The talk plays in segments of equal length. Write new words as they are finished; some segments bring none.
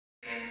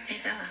Hey,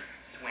 Bella,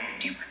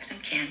 do you want some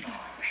candy?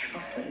 I have a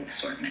whole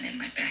assortment in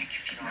my bag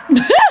if you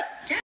want.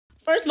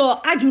 First of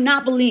all, I do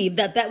not believe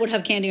that would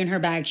have candy in her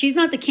bag. She's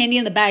not the candy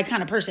in the bag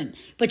kind of person.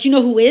 But you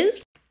know who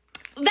is?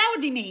 That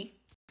would be me.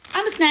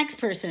 I'm a snacks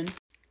person.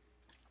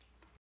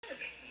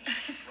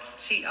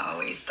 She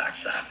always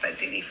stocks up at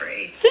duty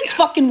free. Since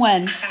fucking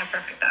when? Kind of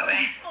perfect that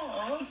way.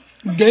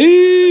 Aww.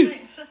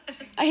 Gay.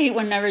 I hate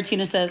whenever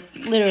Tina says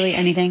literally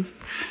anything.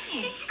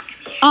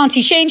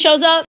 Auntie Shane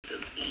shows up. Good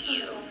to see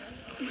you.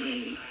 I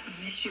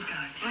miss you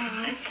guys.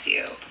 I missed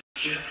you.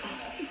 Beautiful.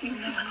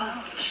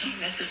 Oh, Shane,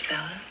 this is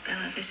Bella.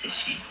 Bella, this is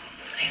Shane.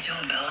 How you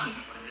doing, Bella?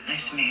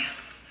 Nice to meet you.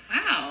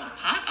 Wow,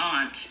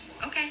 hot aunt.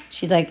 Okay.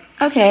 She's like,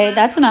 okay,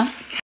 that's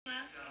enough.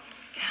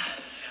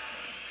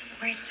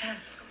 Where's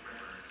Tess?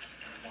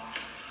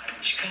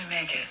 She couldn't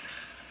make it,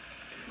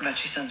 but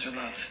she sends her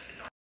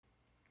love.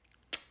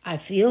 I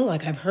feel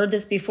like I've heard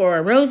this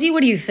before. Rosie,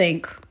 what do you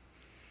think?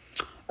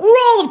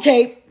 Roll of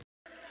tape.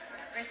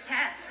 Where's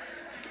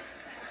Tess?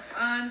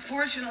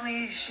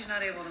 Unfortunately, she's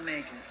not able to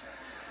make it.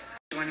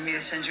 She wanted me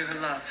to send you her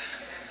love.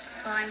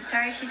 Well, I'm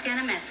sorry she's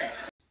gonna miss it.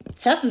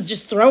 Tess is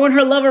just throwing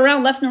her love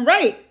around left and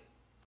right.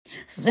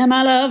 Send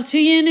my love to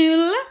your new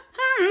lover.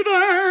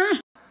 I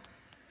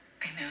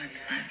know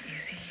it's not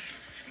easy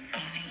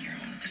owning your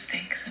own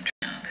mistakes and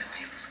how that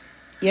feels.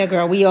 Yeah,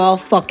 girl, we all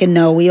fucking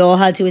know. We all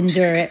had to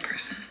endure it.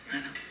 Person. I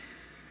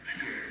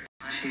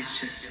know. She's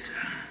just,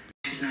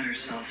 she's not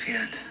herself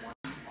yet.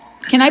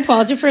 Can I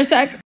pause it for a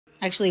sec?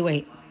 Actually,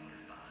 wait.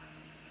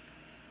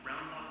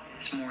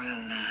 It's more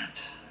than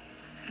that.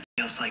 It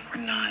feels like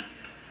we're not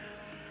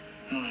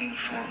moving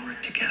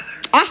forward together.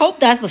 I hope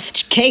that's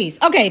the case.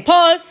 Okay,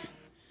 pause.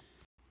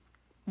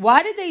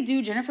 Why did they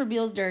do Jennifer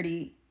Beals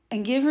dirty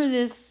and give her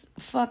this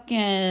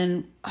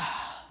fucking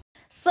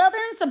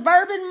Southern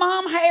suburban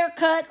mom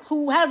haircut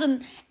who has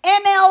an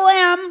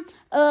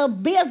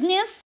MLM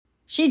business?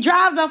 She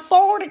drives a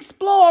Ford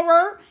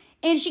Explorer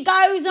and she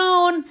goes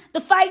on the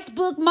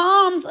Facebook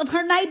moms of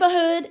her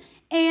neighborhood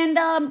and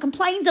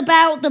complains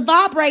about the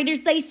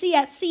vibrators they see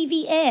at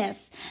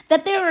CVS,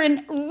 that they're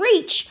in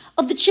reach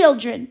of the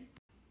children.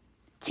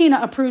 Tina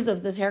approves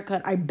of this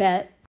haircut, I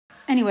bet.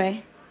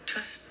 Anyway.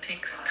 Trust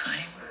takes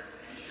time.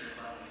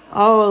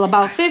 Oh,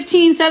 about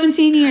 15,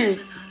 17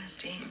 years.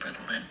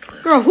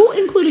 Girl, who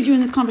included you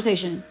in this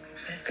conversation?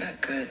 They've got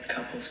good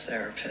couples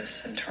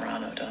therapists in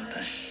Toronto, don't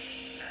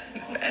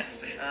they?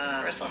 Best.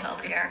 Universal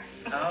healthcare.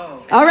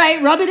 Oh. All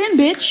right, rub it in,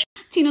 bitch.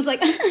 Tina's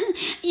like,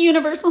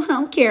 universal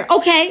healthcare.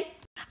 Okay.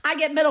 I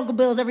get medical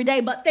bills every day,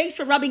 but thanks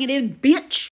for rubbing it in, bitch.